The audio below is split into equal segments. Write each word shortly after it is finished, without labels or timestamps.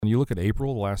When you look at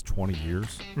April, the last 20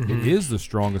 years, it is the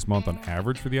strongest month on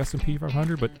average for the S&P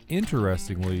 500, but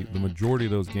interestingly, the majority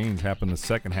of those gains happen the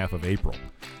second half of April.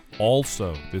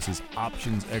 Also, this is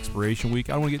options expiration week.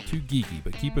 I don't want to get too geeky,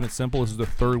 but keeping it simple, this is the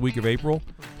third week of April.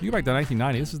 You go back to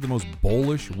 1990, this is the most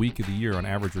bullish week of the year on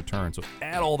average return. So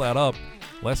add all that up,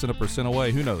 less than 1%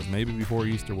 away. Who knows? Maybe before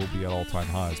Easter we'll be at all-time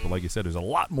highs. But like you said, there's a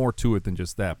lot more to it than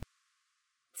just that.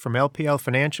 From LPL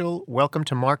Financial, welcome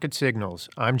to Market Signals.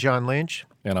 I'm John Lynch.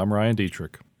 And I'm Ryan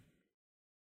Dietrich.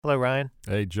 Hello, Ryan.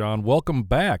 Hey, John. Welcome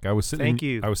back. Thank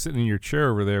you. I was sitting in your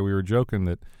chair over there. We were joking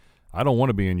that I don't want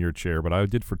to be in your chair, but I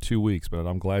did for 2 weeks, but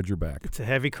I'm glad you're back. It's a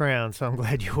heavy crown, so I'm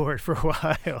glad you wore it for a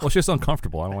while. Well, it's just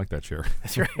uncomfortable. I don't like that chair.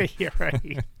 That's right. You're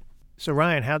right. So,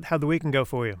 Ryan, how'd the weekend go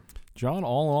for you? John,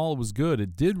 all in all, it was good.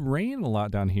 It did rain a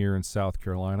lot down here in South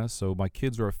Carolina, so my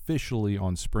kids are officially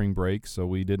on spring break, so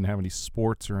we didn't have any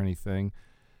sports or anything.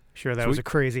 Sure, that was a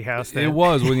crazy house then. It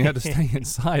was. When you had to stay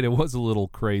inside, it was a little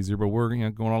crazier, but we're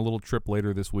going on a little trip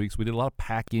later this week, so we did a lot of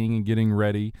packing and getting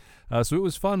ready. So it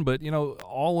was fun, but,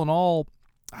 all in all,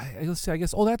 let's see, I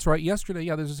guess, that's right, yesterday,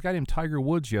 there's this guy named Tiger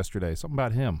Woods yesterday, something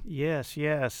about him. Yes,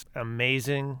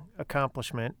 amazing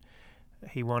accomplishment.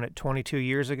 He won it 22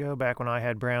 years ago, back when I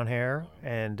had brown hair,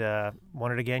 and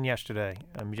won it again yesterday.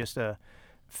 Just a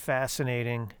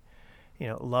fascinating,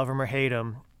 love him or hate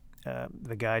him.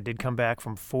 The guy did come back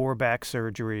from 4 back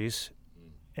surgeries,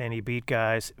 and he beat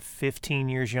guys 15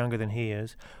 years younger than he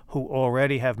is, who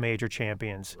already have major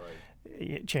championships.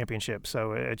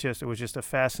 So it was just a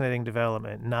fascinating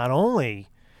development. Not only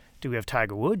do we have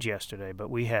Tiger Woods yesterday,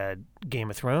 but we had Game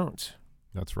of Thrones.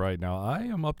 That's right. Now, I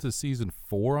am up to season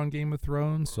 4 on Game of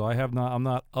Thrones, so I'm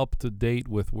not up to date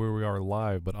with where we are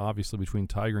live, but obviously between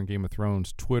Tiger and Game of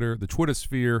Thrones, the Twitter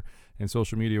sphere and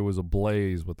social media was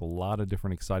ablaze with a lot of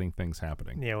different exciting things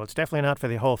happening. Yeah, well, it's definitely not for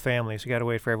the whole family, so you got to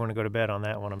wait for everyone to go to bed on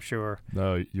that one, I'm sure.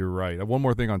 No, you're right. One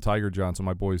more thing on Tiger Johnson.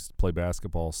 My boys play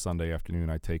basketball Sunday afternoon.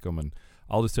 I take them, and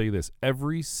I'll just tell you this.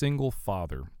 Every single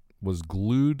father was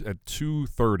glued at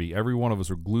 2:30. Every one of us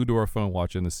were glued to our phone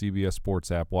watching the CBS Sports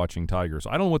app watching Tiger.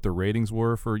 So I don't know what the ratings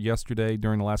were for yesterday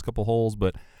during the last couple holes,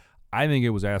 but I think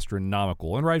it was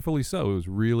astronomical, and rightfully so. It was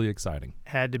really exciting.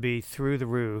 Had to be through the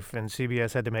roof, and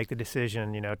CBS had to make the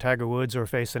decision, Tiger Woods or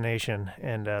face the nation,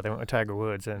 and they went with Tiger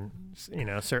Woods, and,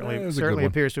 certainly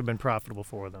appears to have been profitable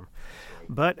for them.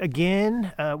 But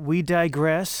again, we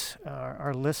digress.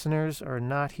 Our listeners are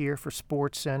not here for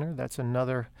Sports Center. That's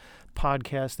another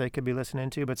podcast they could be listening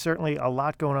to, but certainly a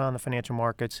lot going on in the financial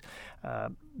markets.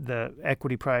 The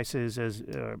equity prices as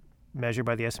measured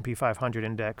by the S&P 500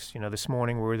 index, this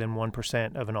morning we're within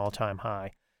 1% of an all-time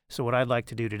high. So what I'd like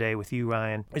to do today with you,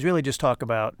 Ryan, is really just talk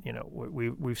about,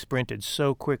 we've sprinted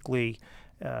so quickly.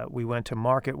 We went to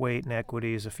market weight in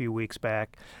equities a few weeks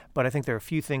back, but I think there are a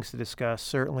few things to discuss.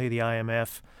 Certainly the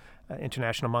IMF,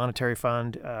 International Monetary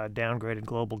Fund, downgraded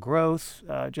global growth,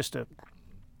 just a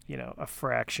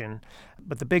fraction.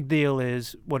 But the big deal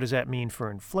is, what does that mean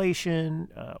for inflation?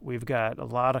 We've got a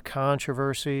lot of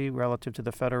controversy relative to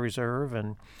the Federal Reserve,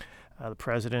 and the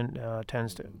president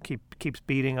tends to keeps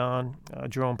beating on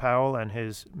Jerome Powell and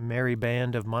his merry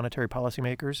band of monetary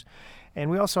policymakers. And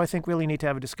we also, I think, really need to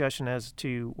have a discussion as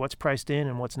to what's priced in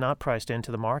and what's not priced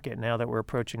into the market now that we're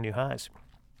approaching new highs.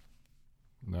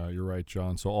 No, you're right,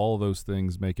 John. So all of those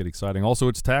things make it exciting. Also,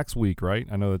 it's tax week, right?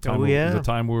 I know the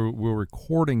time we're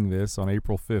recording this on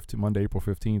April 5th, Monday, April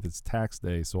 15th, it's tax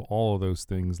day. So all of those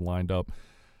things lined up.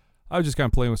 I was just kind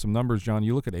of playing with some numbers, John.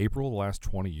 You look at April, the last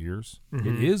 20 years,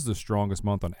 it is the strongest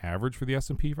month on average for the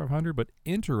S&P 500, but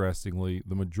interestingly,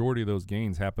 the majority of those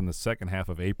gains happen the second half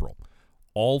of April.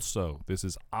 Also, this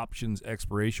is options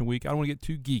expiration week. I don't want to get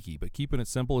too geeky, but keeping it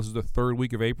simple, this is the third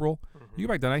week of April. You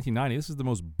go back to 1990, this is the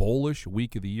most bullish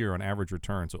week of the year on average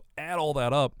return. So add all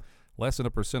that up, less than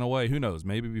 1% away. Who knows?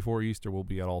 Maybe before Easter we'll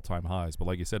be at all-time highs. But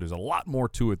like you said, there's a lot more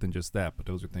to it than just that, but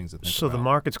those are things to think about. So the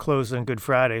market's closed on Good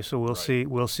Friday, so we'll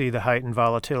see the heightened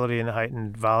volatility and the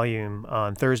heightened volume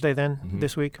on Thursday then,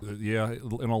 this week? Yeah,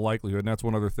 in all likelihood. And that's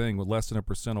one other thing. With less than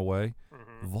 1% away,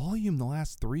 volume the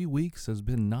last 3 weeks has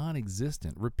been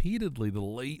non-existent. Repeatedly the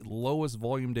lowest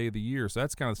volume day of the year. So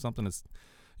that's kind of something that's,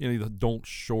 you don't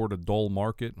short a dull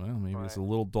market. Well, maybe it's a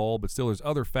little dull, but still there's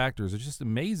other factors. It's just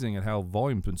amazing at how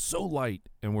volume's been so light,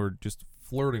 and we're just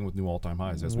flirting with new all-time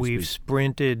highs as we speak. We've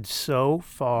sprinted so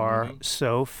far,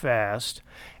 so fast,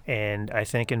 and I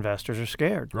think investors are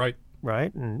scared. Right?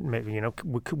 And maybe,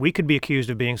 we could be accused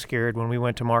of being scared when we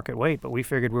went to market weight, but we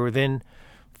figured we're within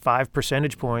 5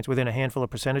 percentage points, within a handful of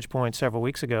percentage points several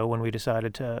weeks ago when we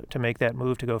decided to make that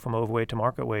move to go from overweight to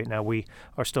market weight. Now, we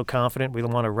are still confident. We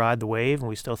want to ride the wave, and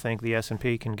we still think the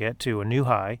S&P can get to a new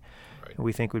high. Right.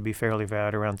 We think would be fairly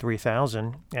valued around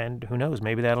 3,000, and who knows,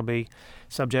 maybe that'll be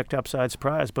subject to upside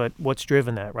surprise. But what's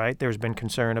driven that, right? There's been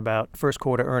concern about first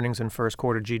quarter earnings and first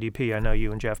quarter GDP. I know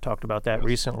you and Jeff talked about that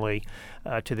recently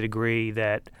to the degree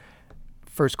that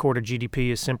first quarter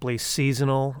GDP is simply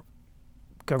seasonal.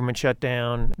 Government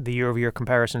shutdown, the year-over-year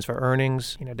comparisons for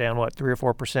earnings, down 3 or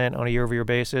 4% on a year-over-year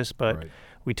basis. But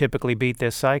we typically beat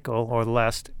this cycle, or the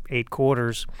last 8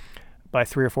 quarters, by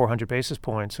 300 or 400 basis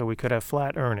points. So we could have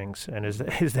flat earnings. And is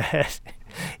that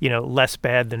less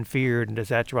bad than feared? And does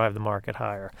that drive the market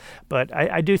higher? But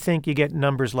I do think you get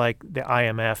numbers like the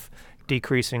IMF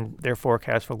decreasing their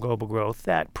forecast for global growth.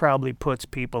 That probably puts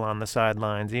people on the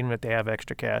sidelines, even if they have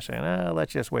extra cash, and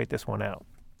let's just wait this one out.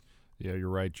 Yeah, you're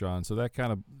right, John. So that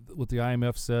kind of, what the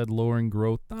IMF said, lowering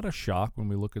growth, not a shock when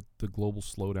we look at the global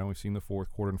slowdown we've seen in the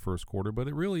fourth quarter and first quarter, but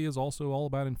it really is also all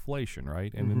about inflation,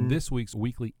 right? And in this week's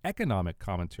weekly economic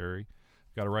commentary,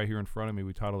 got it right here in front of me,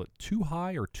 we titled it Too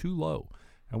High or Too Low?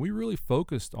 And we really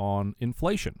focused on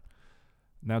inflation.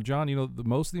 Now, John,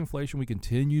 most of the inflation we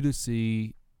continue to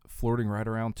see flirting right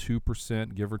around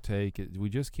 2%, give or take. We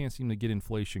just can't seem to get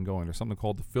inflation going. There's something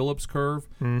called the Phillips curve,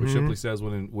 which simply says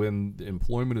when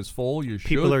employment is full,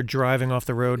 People are driving off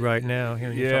the road right now.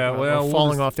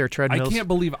 Falling off their treadmills. I can't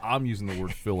believe I'm using the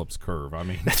word Phillips curve. I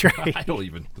mean, that's right. I don't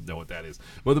even know what that is.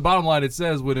 But the bottom line, it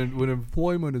says when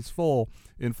employment is full,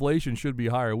 inflation should be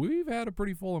higher. We've had a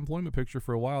pretty full employment picture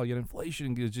for a while, yet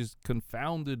inflation is just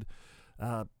confounded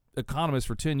economists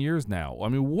for 10 years now. I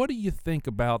mean, what do you think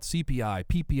about CPI,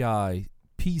 PPI,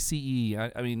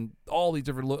 PCE? I mean, all these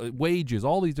different wages,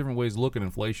 all these different ways to look at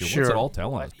inflation. Sure. What's it all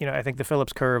telling us? I think the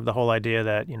Phillips curve, the whole idea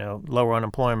that, lower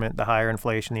unemployment, the higher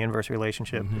inflation, the inverse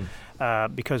relationship,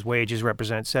 because wages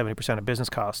represent 70% of business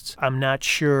costs. I'm not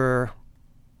sure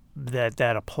that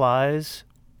applies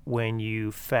when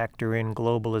you factor in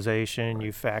globalization,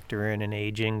 you factor in an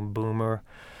aging boomer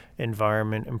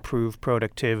environment, improved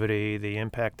productivity, the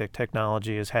impact that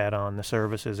technology has had on the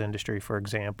services industry, for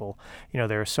example.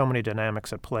 There are so many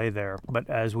dynamics at play there. But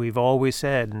as we've always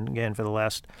said, and again, for the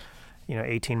last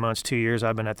 18 months, 2 years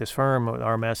I've been at this firm,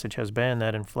 our message has been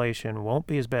that inflation won't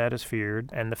be as bad as feared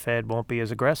and the Fed won't be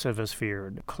as aggressive as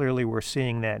feared. Clearly we're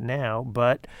seeing that now,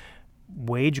 but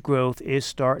wage growth is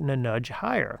starting to nudge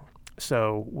higher.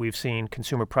 So we've seen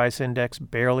consumer price index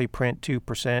barely print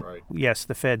 2%. Right. Yes,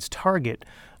 the Fed's target,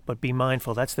 but be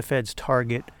mindful, that's the Fed's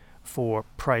target for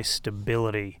price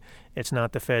stability. It's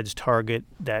not the Fed's target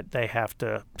that they have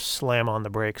to slam on the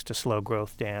brakes to slow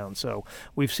growth down. So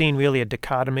we've seen really a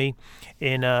dichotomy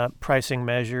in pricing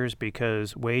measures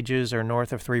because wages are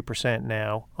north of 3%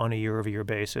 now on a year-over-year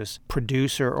basis.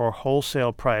 Producer or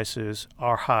wholesale prices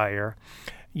are higher,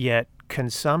 yet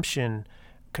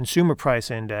consumer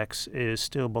price index is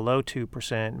still below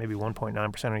 2%, maybe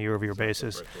 1.9% on a year-over-year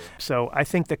basis. Right. So I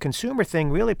think the consumer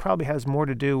thing really probably has more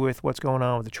to do with what's going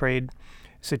on with the trade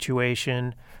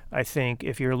situation. I think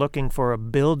if you're looking for a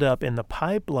buildup in the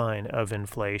pipeline of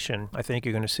inflation, I think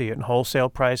you're going to see it in wholesale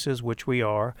prices, which we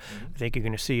are. I think you're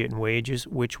going to see it in wages,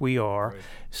 which we are. Right.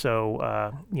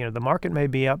 So, the market may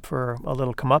be up for a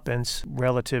little comeuppance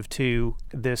relative to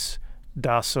this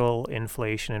docile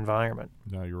inflation environment.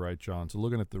 No, you're right, John. So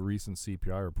looking at the recent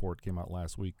CPI report came out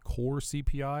last week, core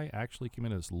CPI actually came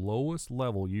in at its lowest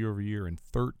level year over year in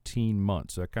 13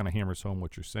 months. So that kind of hammers home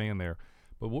what you're saying there.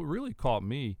 But what really caught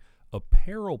me,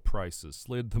 apparel prices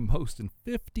slid the most in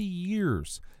 50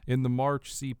 years in the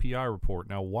March CPI report.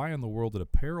 Now, why in the world did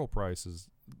apparel prices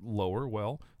lower?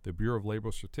 Well, the Bureau of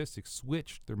Labor Statistics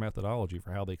switched their methodology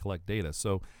for how they collect data.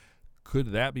 So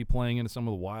could that be playing into some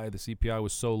of why the CPI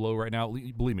was so low right now?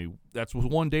 Believe me, that's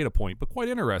one data point, but quite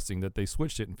interesting that they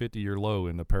switched it in 50-year low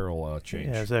in apparel change.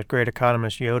 Yeah, as that great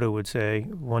economist Yoda would say,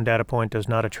 one data point does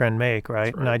not a trend make,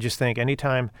 right? And I just think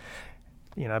anytime,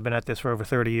 I've been at this for over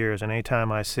 30 years, and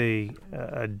anytime I see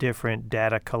a different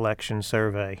data collection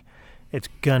survey, it's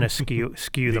going to skew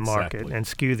the market and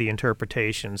skew the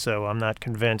interpretation. So I'm not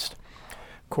convinced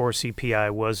core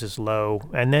CPI was as low.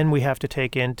 And then we have to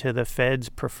take into the Fed's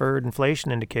preferred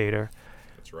inflation indicator,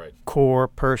 that's right, core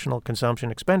personal consumption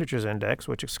expenditures index,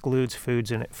 which excludes food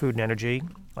and energy.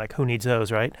 Like, who needs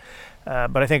those, right?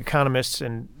 But I think economists,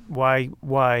 and why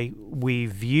we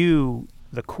view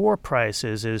the core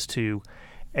prices is to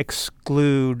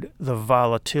exclude the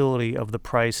volatility of the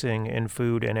pricing in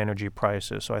food and energy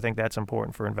prices. So I think that's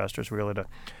important for investors really to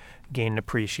gain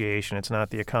appreciation. It's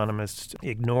not the economists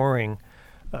ignoring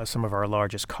some of our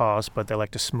largest costs, but they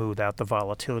like to smooth out the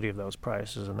volatility of those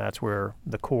prices, and that's where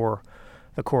the core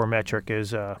the core metric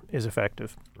is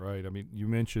effective. Right. I mean, you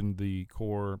mentioned the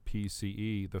core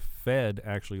PCE. The Fed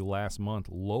actually last month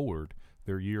lowered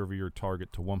their year-over-year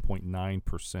target to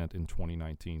 1.9% in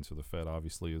 2019. So the Fed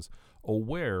obviously is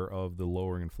aware of the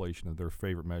lowering inflation of their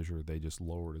favorite measure. They just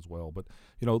lowered as well. But,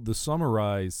 to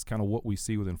summarize kind of what we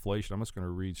see with inflation, I'm just going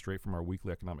to read straight from our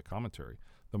weekly economic commentary.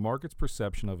 The market's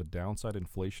perception of a downside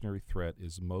inflationary threat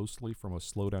is mostly from a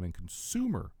slowdown in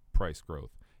consumer price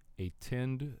growth, a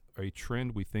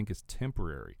trend we think is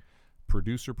temporary.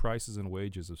 Producer prices and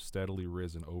wages have steadily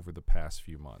risen over the past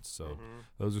few months. So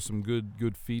those are some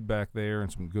good feedback there and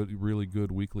some really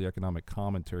good weekly economic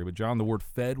commentary. But John, the word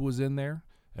Fed was in there.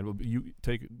 And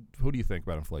who do you think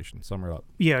about inflation? Sum it up.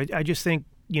 Yeah, I just think,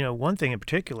 one thing in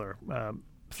particular,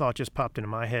 thought just popped into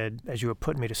my head as you were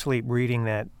putting me to sleep reading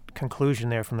that conclusion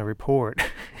there from the report.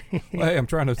 Well, hey, I'm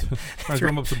trying to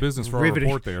drum up some business for our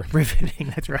report there. Riveting,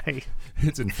 that's right.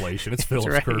 It's inflation. It's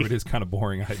Phillips curve. It is kind of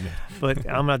boring, I admit.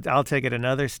 But I'll take it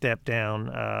another step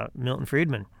down. Milton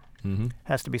Friedman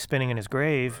has to be spinning in his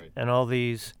grave, right. And all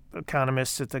these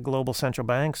economists at the global central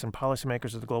banks and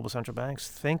policymakers at the global central banks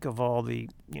think of all the,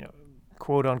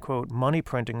 quote unquote money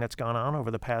printing that's gone on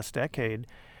over the past decade,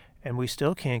 and we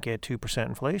still can't get 2%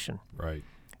 inflation. Right.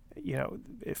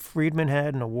 If Friedman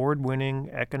had an award-winning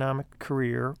economic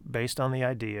career based on the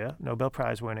idea, Nobel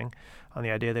Prize winning, on the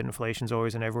idea that inflation is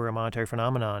always and everywhere a monetary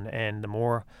phenomenon, and the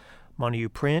more money you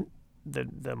print,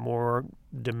 the more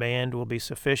demand will be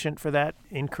sufficient for that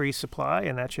increased supply,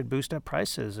 and that should boost up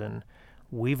prices. And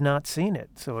we've not seen it.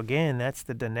 So again, that's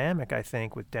the dynamic, I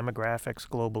think, with demographics,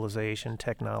 globalization,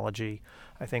 technology.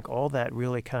 I think all that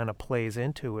really kind of plays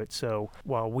into it. So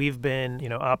while we've been,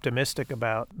 optimistic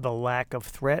about the lack of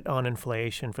threat on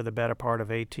inflation for the better part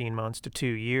of 18 months to 2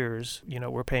 years,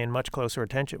 we're paying much closer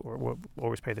attention. We'll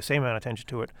always pay the same amount of attention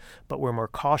to it, but we're more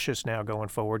cautious now going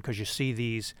forward because you see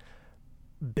these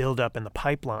build up in the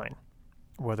pipeline,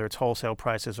 whether it's wholesale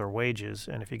prices or wages.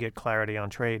 And if you get clarity on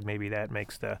trade, maybe that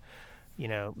makes the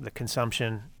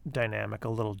consumption dynamic a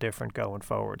little different going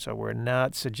forward. So we're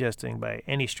not suggesting by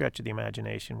any stretch of the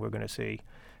imagination we're going to see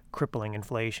crippling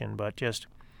inflation, but just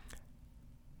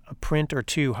a print or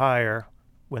two higher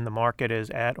when the market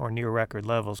is at or near record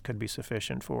levels could be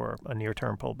sufficient for a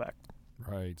near-term pullback.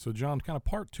 Right. So, John, kind of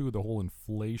part two of the whole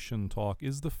inflation talk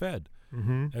is the Fed.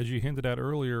 As you hinted at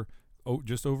earlier,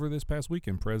 just over this past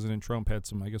weekend, President Trump had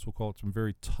some, I guess we'll call it some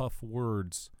very tough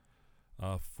words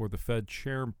for the Fed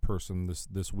chairperson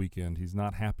this weekend. He's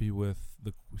not happy with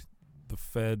the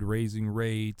Fed raising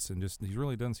rates, and he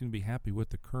really doesn't seem to be happy with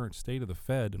the current state of the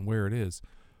Fed and where it is.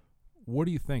 What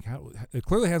do you think? It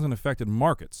clearly hasn't affected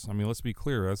markets. I mean, let's be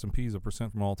clear. S&P is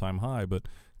 1% from all-time high, but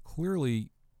clearly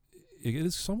it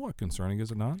is somewhat concerning,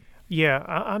 is it not? Yeah,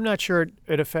 I'm not sure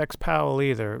it affects Powell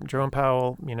either. Jerome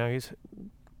Powell, he's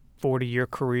 40-year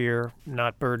career,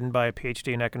 not burdened by a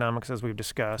PhD in economics, as we've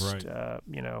discussed. Right.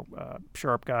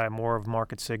 Sharp guy, more of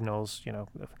market signals.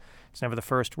 It's never the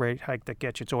first rate hike that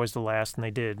gets you; it's always the last. And they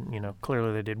did.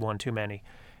 Clearly they did one too many,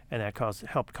 and that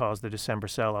helped cause the December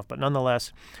sell-off. But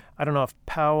nonetheless, I don't know if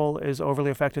Powell is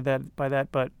overly affected by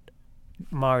that, but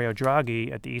Mario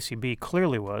Draghi at the ECB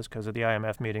clearly was, because of the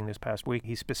IMF meeting this past week.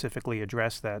 He specifically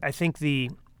addressed that. I think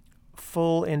the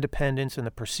full independence and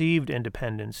the perceived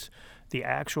independence, the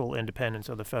actual independence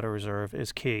of the Federal Reserve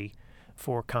is key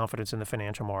for confidence in the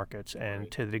financial markets.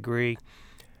 And to the degree,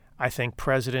 I think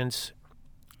presidents,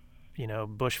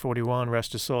 Bush 41,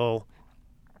 rest his soul,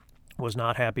 was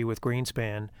not happy with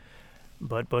Greenspan,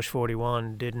 but Bush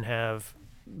 41 didn't have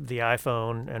the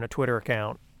iPhone and a Twitter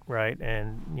account, right?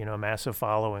 And, a massive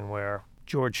following where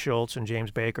George Shultz and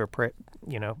James Baker,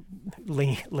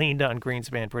 leaned on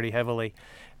Greenspan pretty heavily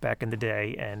back in the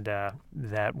day, and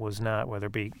that was not, whether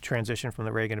it be transition from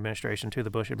the Reagan administration to the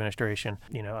Bush administration,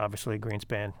 obviously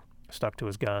Greenspan stuck to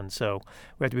his guns. So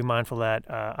we have to be mindful of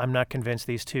that. I'm not convinced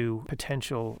these two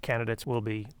potential candidates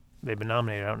they've been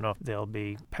nominated. I don't know if they'll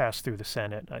be passed through the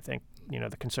Senate. I think,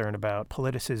 the concern about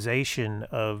politicization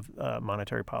of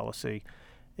monetary policy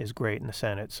is great in the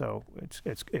Senate, so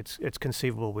it's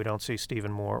conceivable we don't see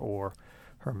Stephen Moore or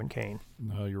Herman Cain.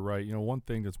 No, you're right. One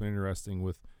thing that's been interesting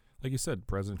with, like you said,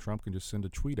 President Trump can just send a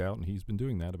tweet out, and he's been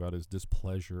doing that about his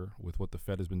displeasure with what the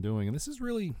Fed has been doing. And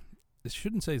this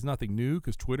shouldn't say it's nothing new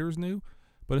because Twitter is new,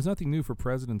 but it's nothing new for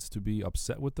presidents to be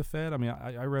upset with the Fed. I mean,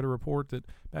 I read a report that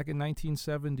back in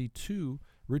 1972,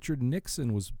 Richard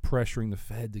Nixon was pressuring the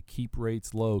Fed to keep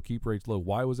rates low.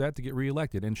 Why was that? To get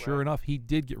reelected. And sure enough, he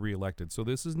did get reelected. So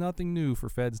this is nothing new for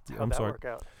Feds. How'd that work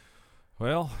out?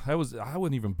 Well, I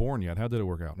wasn't even born yet. How did it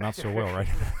work out? Not so well, right?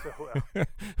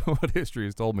 What history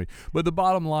has told me. But the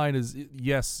bottom line is,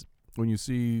 yes, when you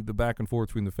see the back and forth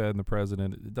between the Fed and the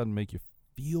president, it doesn't make you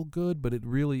feel good, but it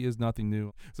really is nothing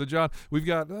new. So, John, we've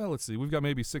got, we've got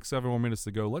maybe 6-7 more minutes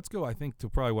to go. Let's go, I think, to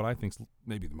probably what I think is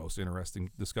maybe the most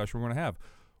interesting discussion we're going to have.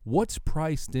 What's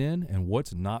priced in and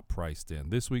what's not priced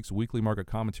in? This week's weekly market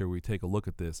commentary, we take a look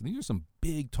at this. And these are some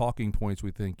big talking points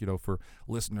we think, for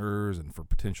listeners and for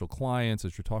potential clients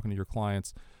as you're talking to your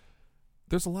clients.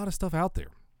 There's a lot of stuff out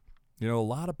there. A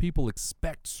lot of people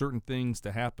expect certain things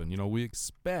to happen. We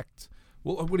expect,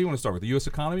 well, what do you want to start with? The U.S.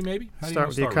 economy, maybe? Start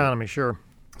with the economy, sure.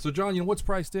 So, John, what's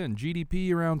priced in?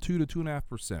 GDP around 2 to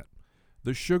 2.5%.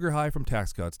 The sugar high from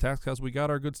tax cuts. Tax cuts, we got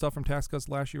our good stuff from tax cuts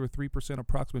last year with 3%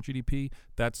 approximate GDP.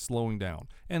 That's slowing down.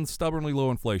 And stubbornly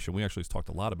low inflation. We actually talked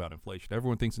a lot about inflation.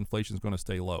 Everyone thinks inflation is going to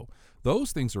stay low.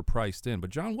 Those things are priced in. But,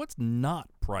 John, what's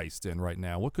not priced in right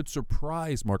now? What could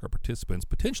surprise market participants,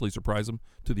 potentially surprise them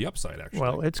to the upside, actually?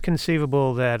 Well, it's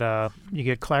conceivable that you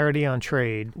get clarity on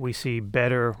trade. We see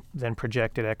better than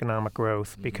projected economic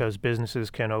growth because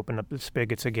businesses can open up the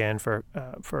spigots again for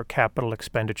capital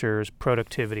expenditures,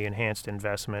 productivity, enhanced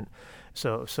investment.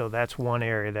 So that's one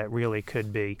area that really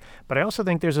could be. But I also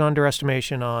think there's an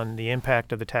underestimation on the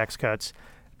impact of the tax cuts.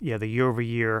 Yeah, the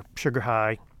year-over-year sugar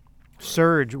high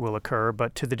surge will occur,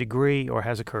 but to the degree, or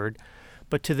has occurred,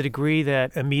 but to the degree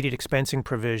that immediate expensing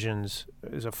provisions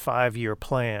is a 5-year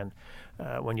plan.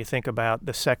 When you think about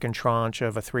the second tranche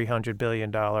of a $300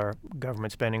 billion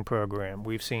government spending program,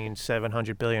 we've seen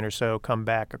 $700 billion or so come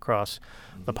back across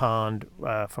the pond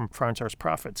from Frontiers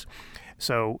profits.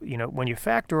 So, when you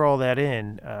factor all that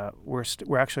in,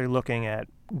 we're actually looking at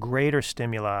greater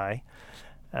stimuli,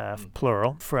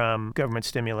 plural, from government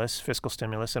stimulus, fiscal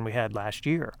stimulus, than we had last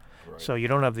year. Right. So you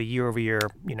don't have the year-over-year,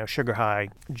 sugar high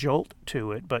jolt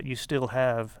to it, but you still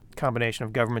have a combination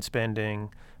of government spending,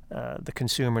 the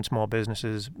consumer and small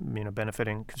businesses,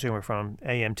 benefiting consumer from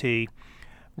AMT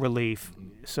relief.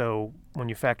 So when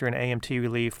you factor in AMT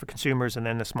relief for consumers and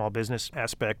then the small business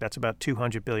aspect, that's about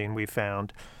 $200 billion we've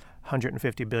found,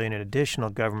 $150 billion in additional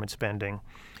government spending,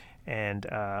 and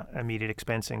immediate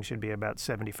expensing should be about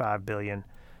 $75 billion.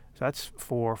 So that's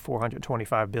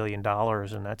 $425 billion,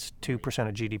 and that's 2%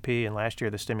 of GDP. And last year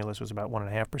the stimulus was about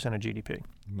 1.5% of GDP.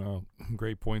 No,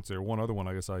 great points there. One other one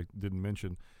I guess I didn't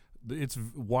mention. It's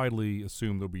widely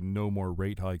assumed there'll be no more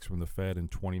rate hikes from the Fed in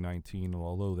 2019,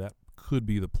 although that could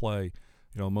be the play.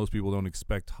 Most people don't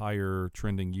expect higher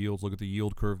trending yields. Look at the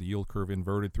yield curve. The yield curve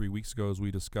inverted 3 weeks ago, as we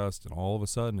discussed, and all of a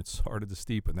sudden it started to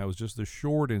steepen. That was just the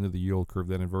short end of the yield curve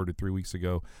that inverted 3 weeks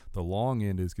ago. The long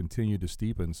end has continued to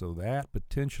steepen, so that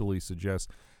potentially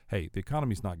suggests, hey, the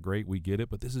economy's not great, we get it,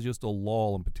 but this is just a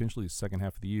lull, and potentially the second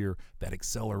half of the year, that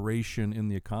acceleration in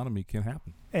the economy can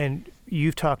happen. And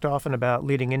you've talked often about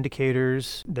leading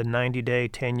indicators. The 90-day,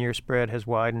 10-year spread has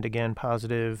widened again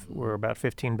positive. We're about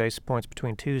 15 basis points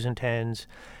between 2s and 10s.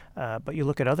 But you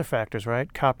look at other factors,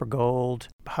 right? Copper, gold,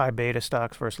 high beta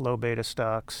stocks versus low beta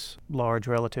stocks, large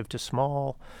relative to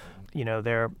small.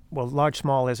 Large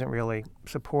small isn't really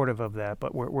supportive of that,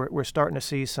 but we're starting to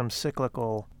see some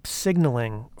cyclical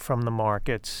signaling from the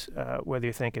markets, whether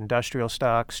you think industrial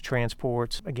stocks,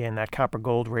 transports. Again, that copper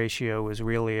gold ratio is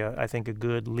really, I think, a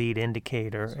good lead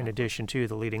indicator in addition to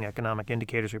the leading economic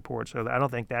indicators report. So I don't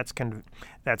think that's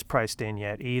priced in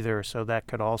yet either. So that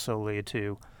could also lead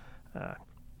to,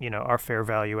 our fair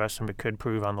value estimate could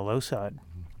prove on the low side.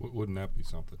 Wouldn't that be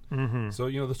something? Mm-hmm. So,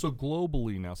 so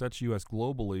globally now, so that's U.S.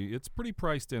 globally, it's pretty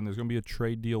priced in. There's going to be a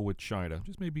trade deal with China.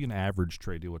 Just maybe an average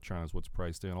trade deal with China is what's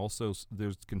priced in. Also,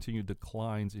 there's continued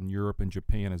declines in Europe and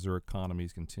Japan as their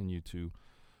economies continue to,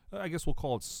 I guess we'll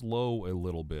call it slow a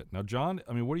little bit. Now, John,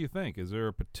 what do you think? Is there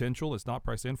a potential that's not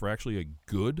priced in for actually a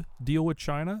good deal with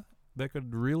China that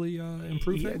could really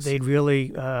improve things? They'd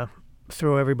really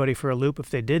throw everybody for a loop if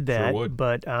they did that. Sure would.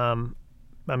 But,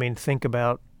 think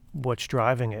about what's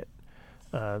driving it.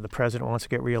 The president wants to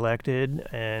get reelected,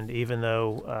 and even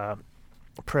though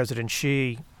President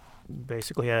Xi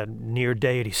basically had near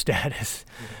deity status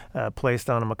placed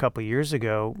on him a couple of years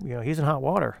ago, he's in hot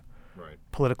water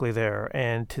politically there.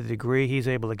 And to the degree he's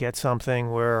able to get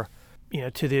something where,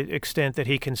 to the extent that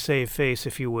he can save face,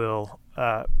 if you will,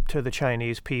 to the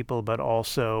Chinese people, but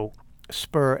also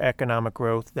spur economic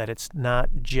growth, that it's not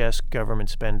just government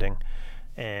spending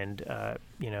and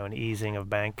an easing of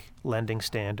bank lending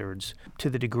standards. To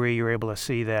the degree you're able to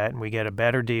see that and we get a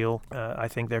better deal, I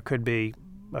think there could be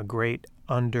a great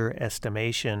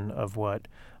underestimation of what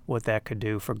that could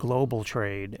do for global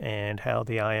trade and how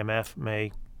the IMF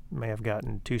may have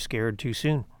gotten too scared too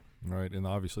soon. Right, and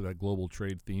obviously that global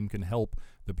trade theme can help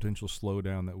the potential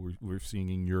slowdown that we're seeing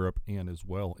in Europe and as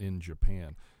well in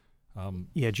Japan.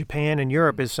 Japan and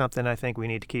Europe is something I think we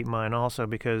need to keep in mind also,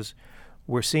 because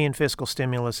we're seeing fiscal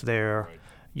stimulus there. Right.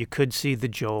 you could see the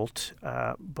jolt.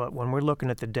 But when we're looking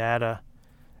at the data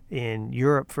in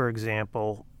Europe, for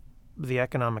example, the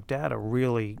economic data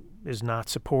really is not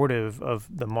supportive of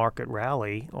the market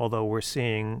rally, although we're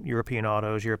seeing European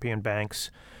autos, European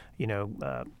banks,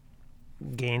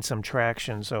 gain some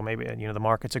traction. So maybe, the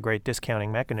market's a great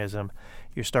discounting mechanism.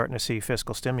 You're starting to see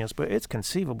fiscal stimulus, but it's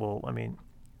conceivable. I mean,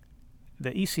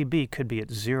 the ECB could be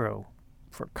at zero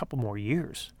for a couple more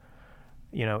years.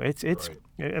 It's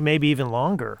right. Maybe even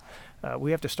longer.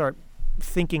 We have to start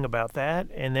thinking about that.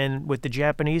 And then with the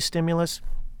Japanese stimulus,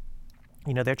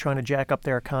 they're trying to jack up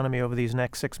their economy over these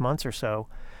next 6 months or so.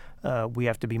 We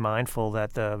have to be mindful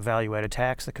that the value-added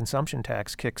tax, the consumption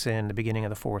tax, kicks in the beginning of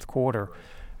the fourth quarter.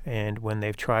 And when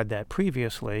they've tried that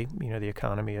previously, the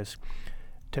economy has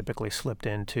typically slipped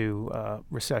into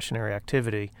recessionary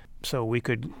activity. So we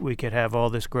could have all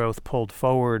this growth pulled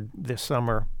forward this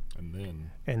summer,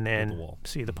 and then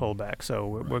see the pullback. So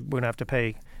we're going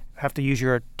to have to use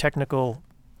your technical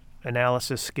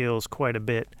analysis skills quite a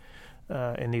bit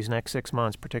in these next 6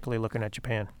 months, particularly looking at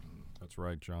Japan. That's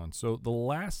right, John. So the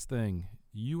last thing,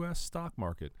 U.S. stock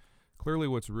market. Clearly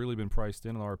what's really been priced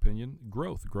in our opinion,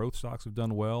 growth. Growth stocks have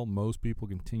done well. Most people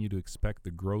continue to expect the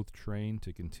growth train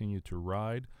to continue to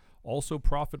ride. Also,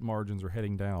 profit margins are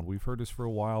heading down. We've heard this for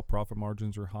a while. Profit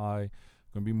margins are high.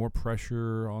 Going to be more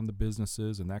pressure on the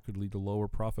businesses, and that could lead to lower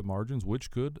profit margins,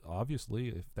 which could, obviously,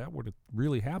 if that were to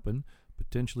really happen,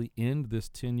 potentially end this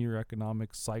 10-year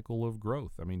economic cycle of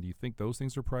growth. I mean, do you think those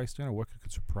things are priced in, or what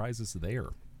could surprise us there?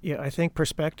 Yeah, I think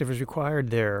perspective is required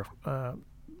there.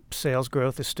 Sales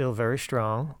growth is still very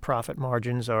strong. Profit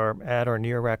margins are at or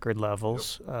near record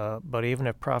levels. But even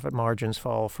if profit margins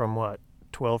fall from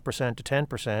 12% to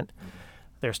 10%,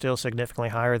 they're still significantly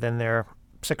higher than their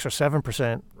 6 or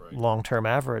 7% long-term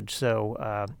average. So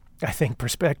I think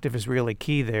perspective is really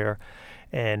key there.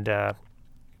 And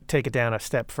take it down a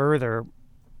step further,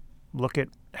 look at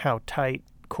how tight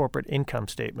corporate income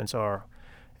statements are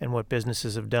and what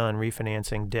businesses have done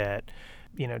refinancing debt.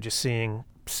 Just seeing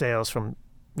sales from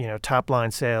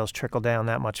top-line sales trickle down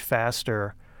that much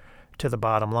faster to the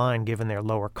bottom line given their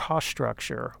lower cost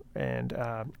structure. And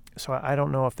so I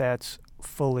don't know if that's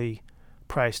fully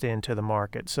priced into the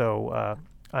market. So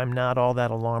I'm not all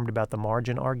that alarmed about the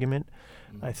margin argument.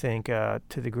 I think to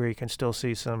the degree you can still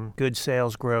see some good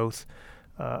sales growth.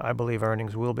 I believe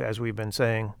earnings will be, as we've been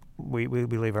saying, we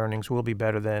believe earnings will be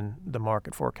better than the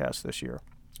market forecast this year.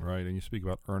 Right, and you speak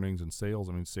about earnings and sales.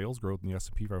 I mean, sales growth in the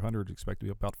S&P 500 is expected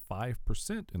to be about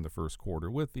 5% in the first quarter,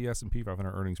 with the S&P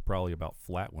 500 earnings probably about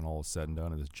flat when all is said and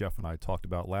done. And as Jeff and I talked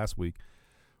about last week,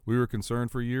 we were concerned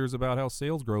for years about how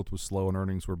sales growth was slow and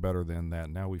earnings were better than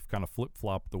that. Now we've kind of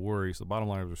flip-flopped the worry, so the bottom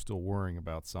line is we're still worrying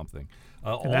about something.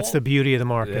 And that's the beauty of the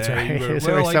markets, right? There's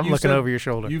always something looking over your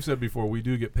shoulder. You've said before, we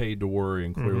do get paid to worry,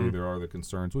 and clearly there are the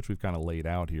concerns, which we've kind of laid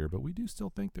out here, but we do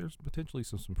still think there's potentially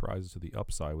some surprises to the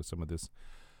upside with some of this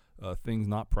things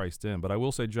not priced in. But I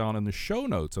will say, John, in the show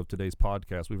notes of today's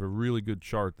podcast, we have a really good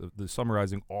chart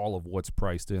summarizing all of what's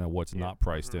priced in and what's not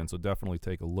priced in. So definitely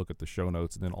take a look at the show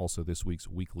notes, and then also this week's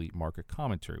weekly market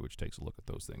commentary, which takes a look at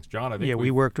those things. John, I think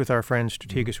we worked with our friends,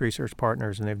 Strategas Research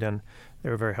Partners, and they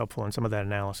were very helpful in some of that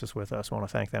analysis with us. I want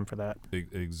to thank them for that.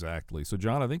 Exactly. So,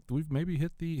 John, I think we've maybe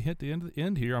hit the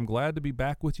end here. I'm glad to be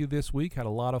back with you this week. Had a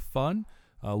lot of fun.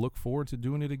 Look forward to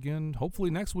doing it again,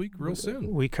 hopefully next week, real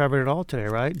soon. We covered it all today,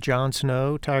 right? Jon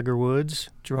Snow, Tiger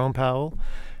Woods, Jerome Powell,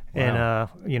 and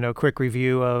quick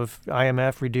review of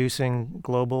IMF reducing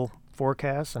global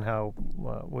forecasts and how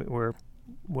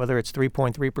whether it's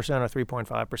 3.3% or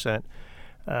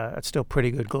 3.5%, it's still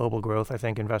pretty good global growth. I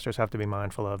think investors have to be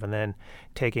mindful of, and then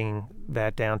taking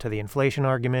that down to the inflation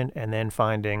argument, and then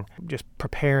just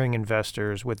preparing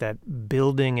investors with that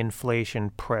building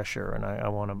inflation pressure. And I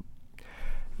want to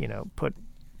put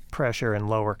pressure in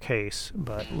lowercase,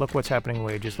 but look what's happening in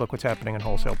wages, look what's happening in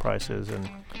wholesale prices, and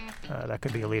that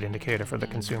could be a lead indicator for the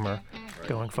consumer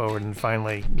going forward. And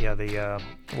finally, the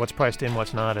what's priced in,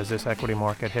 what's not, as this equity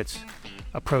market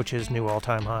approaches new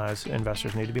all-time highs,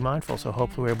 investors need to be mindful. So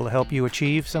hopefully we're able to help you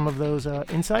achieve some of those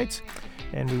insights.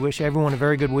 And we wish everyone a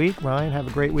very good week. Ryan, have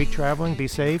a great week traveling. Be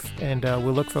safe, and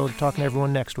we'll look forward to talking to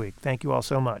everyone next week. Thank you all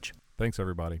so much. Thanks,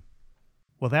 everybody.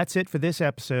 Well, that's it for this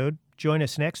episode. Join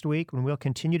us next week when we'll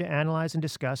continue to analyze and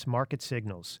discuss market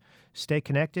signals. Stay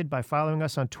connected by following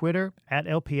us on Twitter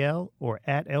 @LPL or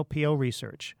 @LPL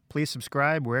Research. Please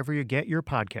subscribe wherever you get your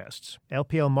podcasts.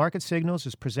 LPL Market Signals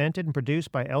is presented and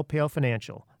produced by LPL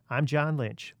Financial. I'm John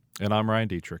Lynch. And I'm Ryan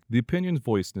Dietrich. The opinions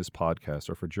voiced in this podcast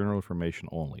are for general information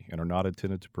only and are not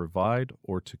intended to provide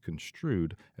or to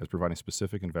construed as providing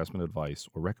specific investment advice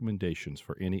or recommendations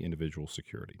for any individual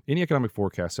security. Any economic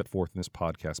forecast set forth in this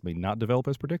podcast may not develop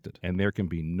as predicted, and there can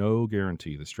be no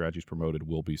guarantee the strategies promoted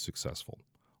will be successful.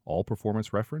 All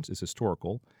performance reference is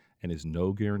historical and is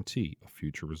no guarantee of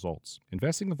future results.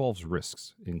 Investing involves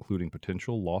risks, including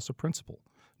potential loss of principal.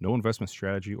 No investment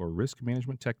strategy or risk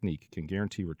management technique can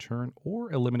guarantee return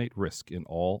or eliminate risk in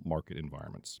all market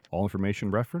environments. All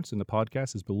information referenced in the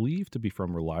podcast is believed to be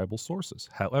from reliable sources.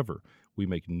 However, we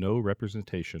make no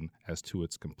representation as to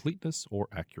its completeness or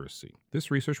accuracy.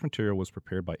 This research material was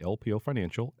prepared by LPL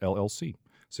Financial, LLC.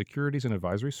 Securities and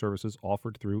advisory services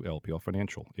offered through LPL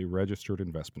Financial, a registered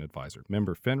investment advisor,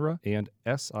 member FINRA and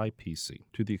SIPC.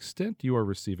 To the extent you are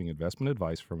receiving investment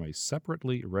advice from a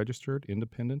separately registered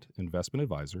independent investment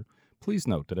advisor, please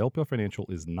note that LPL Financial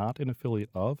is not an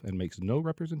affiliate of and makes no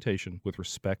representation with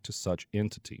respect to such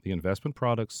entity. The investment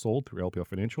products sold through LPL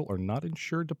Financial are not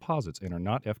insured deposits and are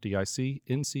not FDIC,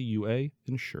 NCUA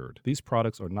insured. These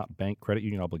products are not bank credit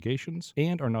union obligations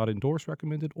and are not endorsed,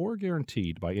 recommended, or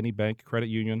guaranteed by any bank, credit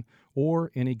union,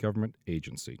 or any government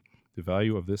agency. The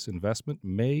value of this investment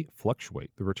may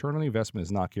fluctuate. The return on the investment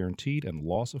is not guaranteed and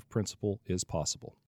loss of principal is possible.